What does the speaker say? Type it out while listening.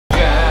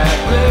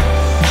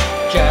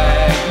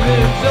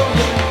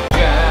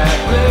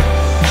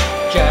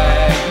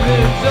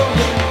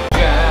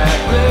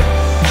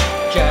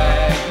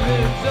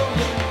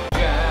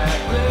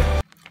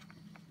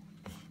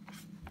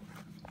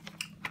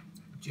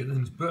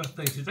Gillian's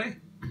birthday today.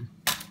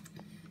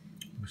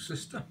 My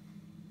sister.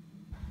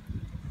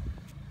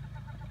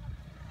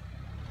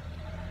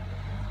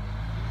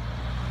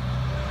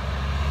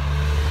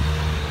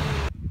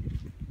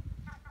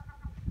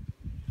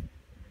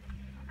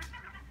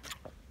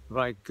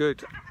 Right,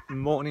 good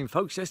morning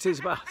folks. Yes, it's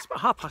about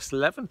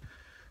 11:30.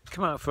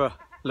 Come out for a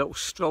little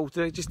stroll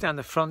today, just down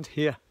the front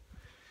here.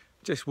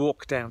 Just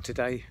walk down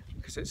today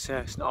because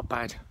it's not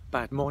a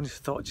bad morning. So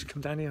I thought I'd just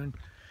come down here and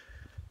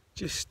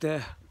just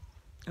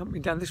haven't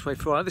been down this way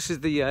for a while. This is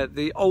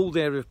the old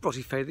area of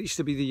Broughty Ferry. That used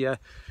to be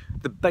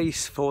the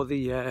base for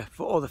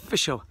all the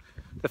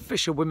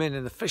fisherwomen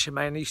and the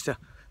fishermen. They used to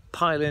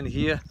pile in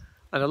here,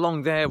 and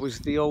along there was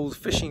the old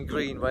fishing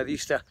green where they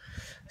used to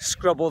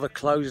scrub all the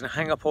clothes and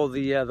hang up all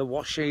the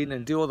washing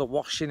and do all the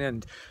washing.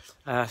 And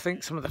I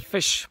think some of the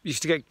fish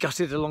used to get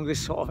gutted along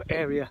this sort of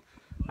area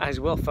as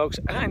well, folks.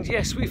 And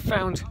yes, we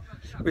found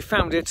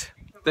it.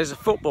 There's a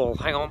football.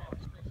 Hang on.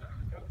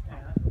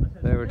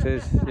 There it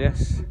is.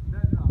 Yes.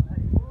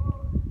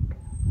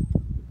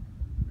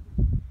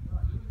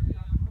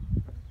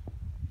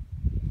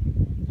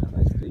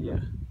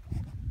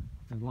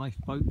 The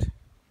lifeboat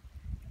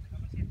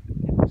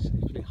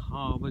safely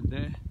harboured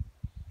there.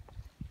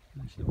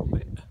 Nice little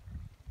bit.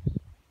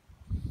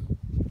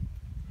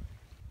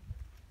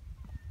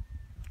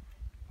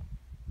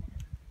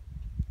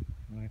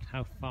 Right,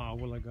 how far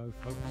will I go,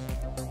 folks?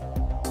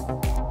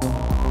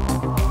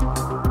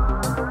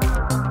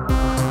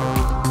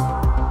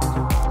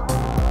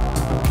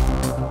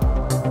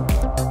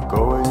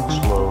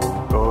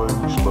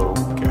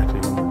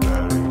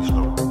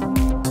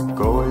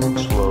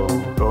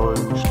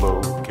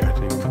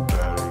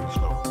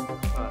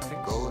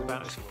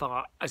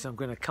 As I'm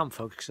going to come,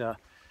 folks.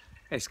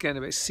 It's getting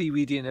a bit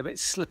seaweedy and a bit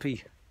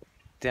slippy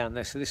down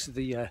there. So this is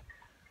the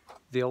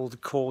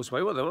old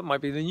causeway. Well, it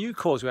might be the new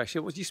causeway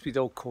actually. It used to be the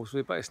old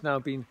causeway, but it's now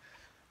been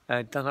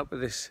done up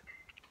with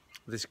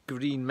this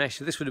green mesh.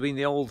 So this would have been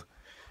the old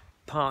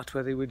part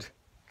where they would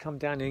come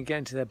down and get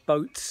into their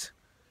boats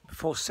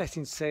before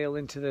setting sail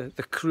into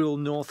the cruel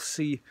North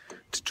Sea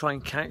to try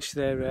and catch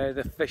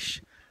the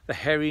fish, the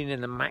herring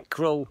and the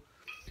mackerel,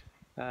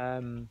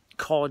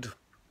 cod,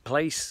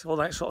 place, all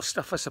that sort of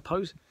stuff, I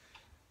suppose.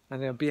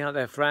 And they'll be out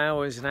there for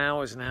hours and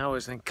hours and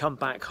hours and come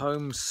back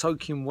home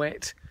soaking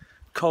wet,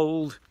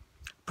 cold,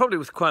 probably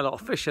with quite a lot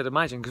of fish, I'd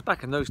imagine, because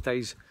back in those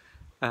days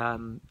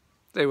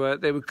they were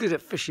good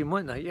at fishing,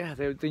 weren't they? Yeah,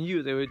 they knew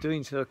what they were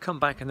doing, so they'll come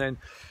back and then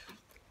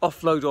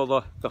offload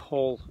all the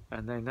haul,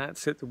 and then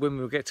that's it. The women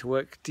will get to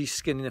work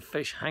de-skinning the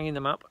fish, hanging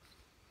them up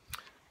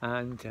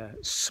and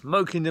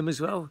smoking them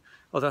as well.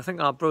 Although I think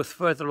our both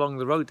further along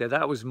the road there,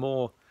 that was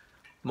more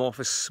of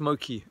a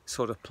smoky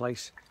sort of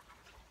place.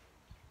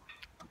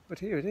 But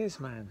here it is,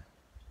 man.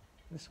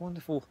 This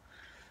wonderful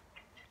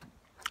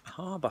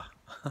harbour.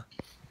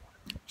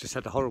 Just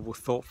had a horrible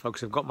thought,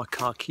 folks. I've got my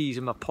car keys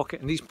in my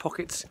pocket, and these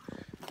pockets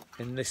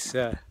in this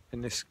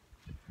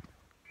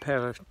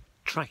pair of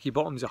tracky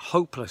bottoms are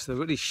hopeless. They're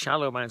really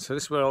shallow, man. So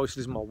this is where I always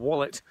lose my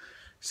wallet.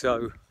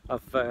 So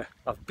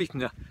I've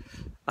beaten a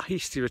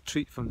hasty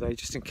retreat from there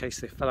just in case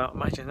they fell out.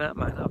 Imagine that,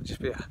 man. That would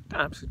just be an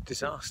absolute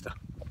disaster.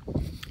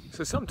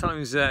 So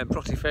sometimes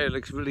Broughty Ferry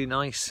looks really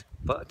nice,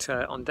 but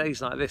on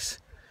days like this,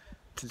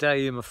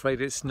 today I'm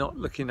afraid it's not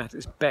looking at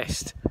its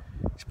best.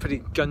 It's pretty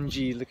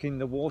gungy looking.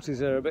 The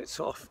waters are a bit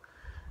sort of,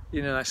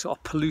 you know, that sort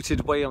of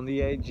polluted way on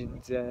the edge,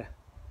 and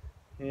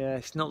yeah,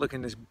 it's not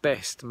looking its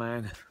best,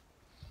 man.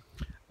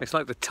 It's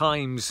like the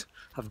times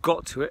have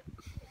got to it.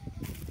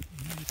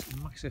 It's a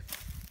massive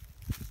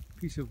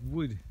piece of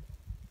wood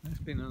that's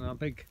been on our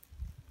big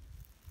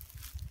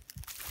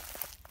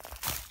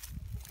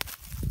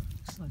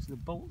size of the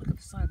bolt. Look at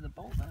the side of the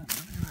bolt there.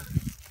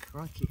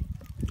 Crikey.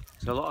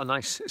 There's a lot of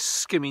nice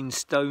skimming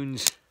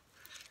stones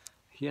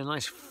here,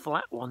 nice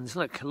flat ones.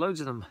 Look, loads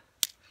of them.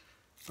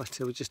 But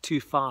we're just too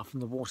far from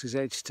the water's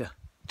edge to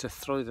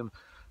throw them.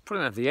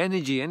 Probably don't have the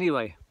energy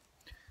anyway.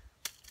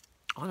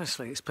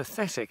 Honestly, it's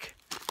pathetic.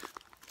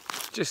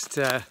 Just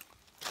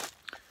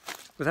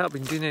without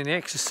been doing any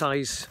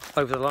exercise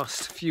over the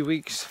last few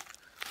weeks.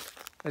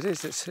 It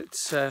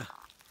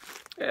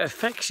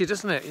affects you,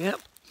 doesn't it? Yep.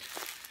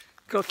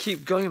 Got to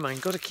keep going, man.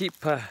 Got to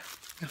keep.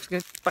 Have to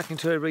get back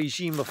into a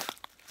regime of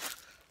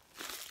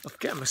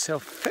getting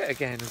myself fit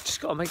again. I've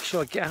just got to make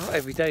sure I get out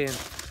every day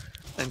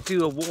and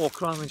do a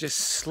walk rather than just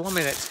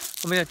slumming it.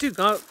 I mean, I do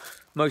go out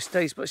most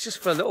days, but it's just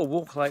for a little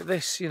walk like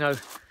this. You know,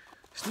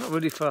 it's not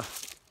really for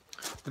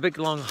the big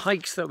long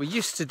hikes that we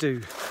used to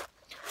do.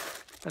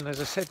 And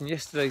as I said in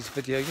yesterday's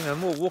video, you know, I'm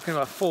more walking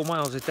about 4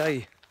 miles a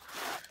day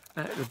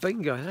at the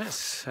bingo.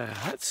 That's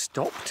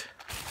stopped.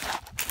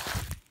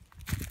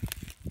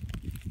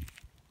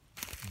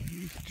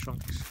 These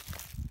trunks,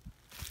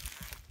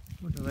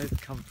 where do they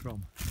come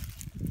from?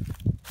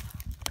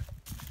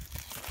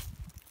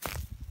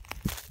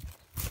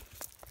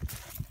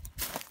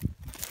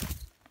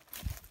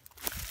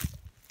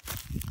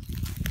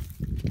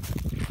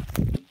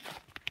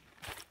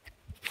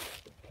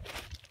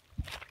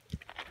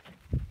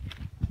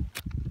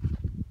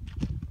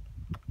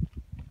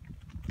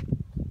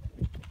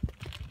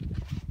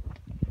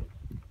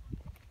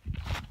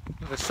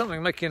 There's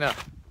something making a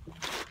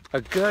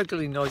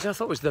gurgling noise. I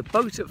thought it was the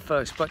boat at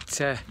first,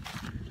 but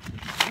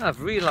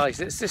I've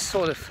realised it's this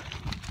sort of,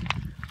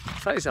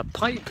 that is a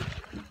pipe.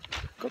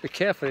 Got to be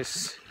careful.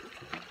 It's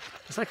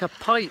like a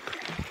pipe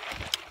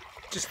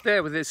just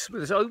there with this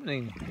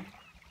opening.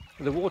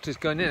 The water's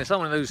going in. It's like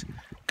one of those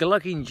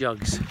glugging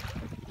jugs.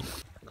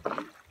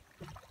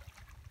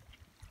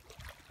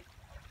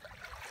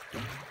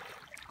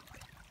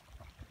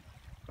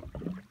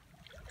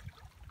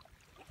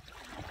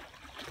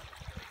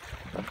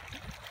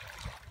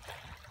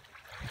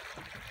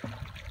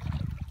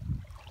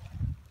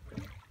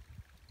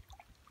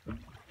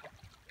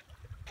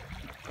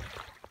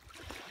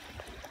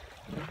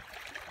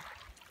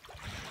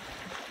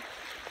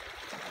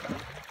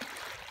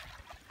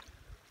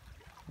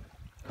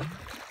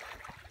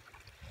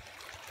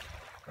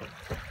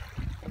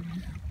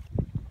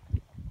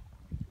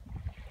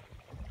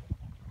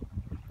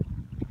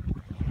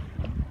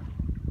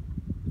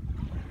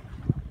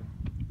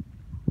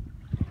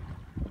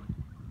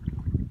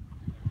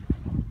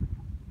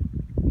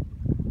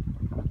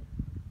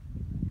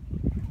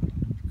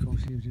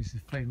 Here it is, the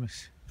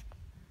famous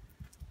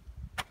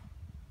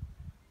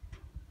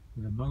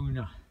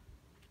Lamona.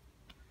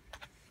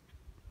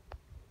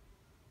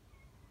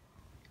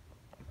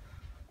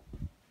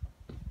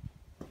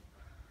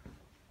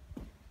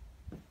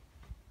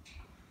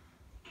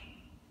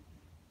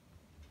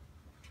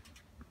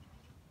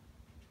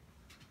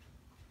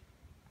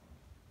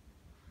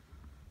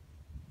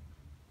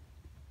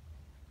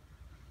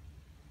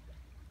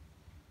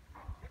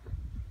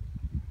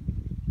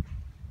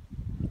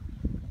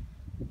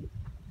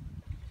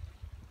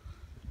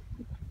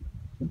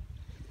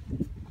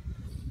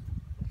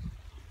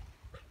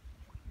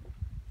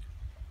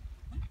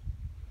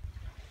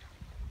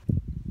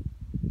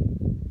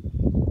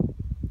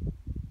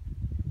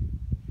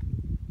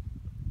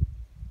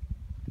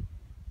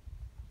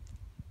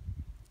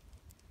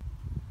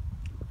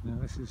 Now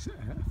this is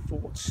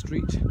Fort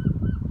Street.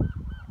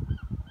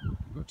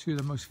 We've got two of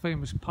the most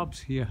famous pubs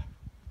here.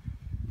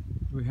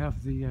 We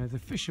have the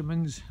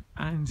Fisherman's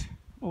and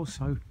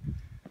also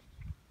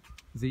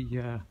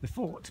the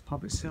Fort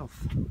pub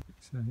itself.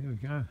 So here we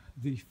go,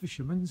 the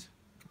Fisherman's.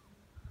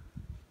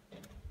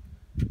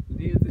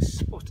 Near this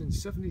spot in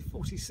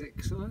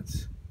 1746, so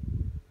that's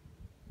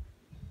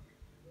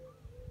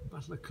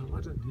Battle of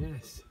Culloden,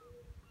 yes.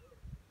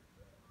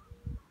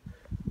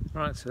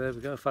 Right, so there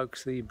we go,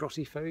 folks, the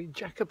Broughty Ferry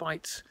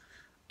Jacobites.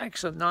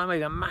 Excellent. Now I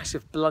made a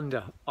massive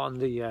blunder on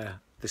the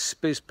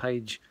Spiz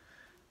page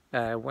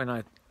when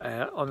I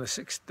on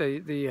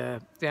the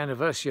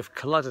anniversary of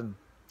Culloden.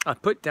 I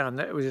put down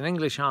that it was an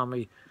English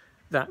army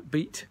that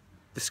beat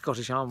the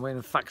Scottish army, and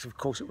in fact, of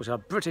course, it was a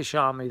British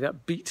army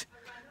that beat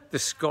the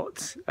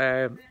Scots.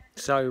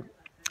 So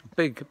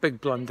big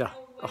blunder.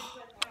 Oh.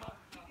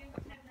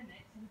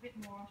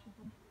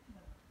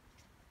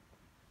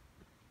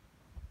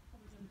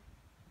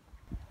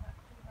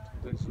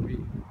 There's the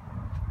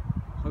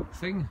Hope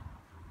thing.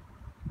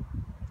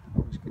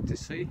 Always good to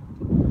see.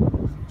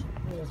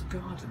 Walled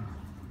garden.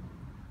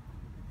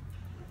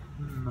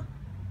 Not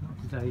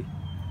today.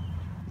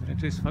 There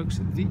it is, folks,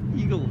 the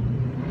Eagle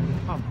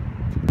pub.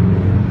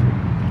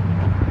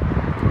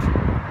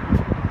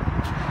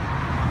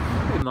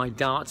 In my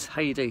darts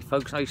heyday,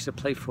 folks, I used to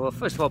play for,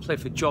 first of all, play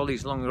for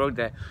Jollies along the road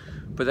there,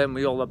 but then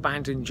we all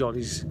abandoned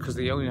Jollies because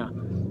the owner,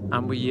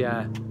 and we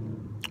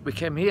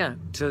came here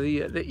to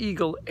the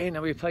Eagle Inn,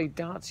 and we played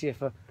darts here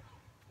for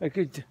a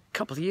good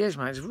couple of years,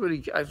 man.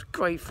 It was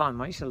great fun,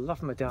 man. I used to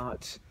love my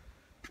darts.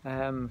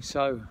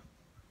 So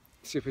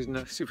see if we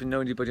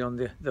know anybody on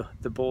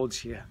the boards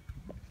here.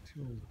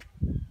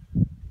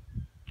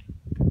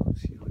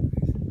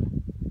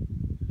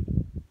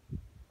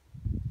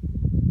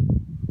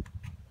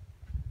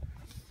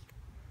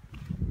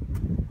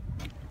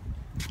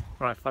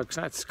 Right, folks,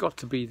 that's got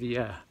to be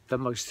the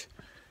most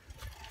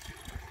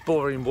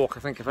boring walk I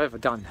think I've ever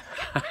done.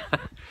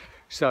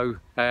 So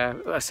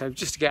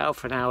just to get out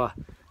for an hour,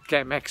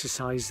 get some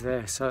exercise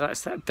there. So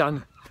that's that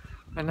done.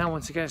 And now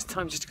once again it's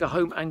time just to go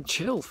home and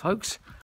chill, folks.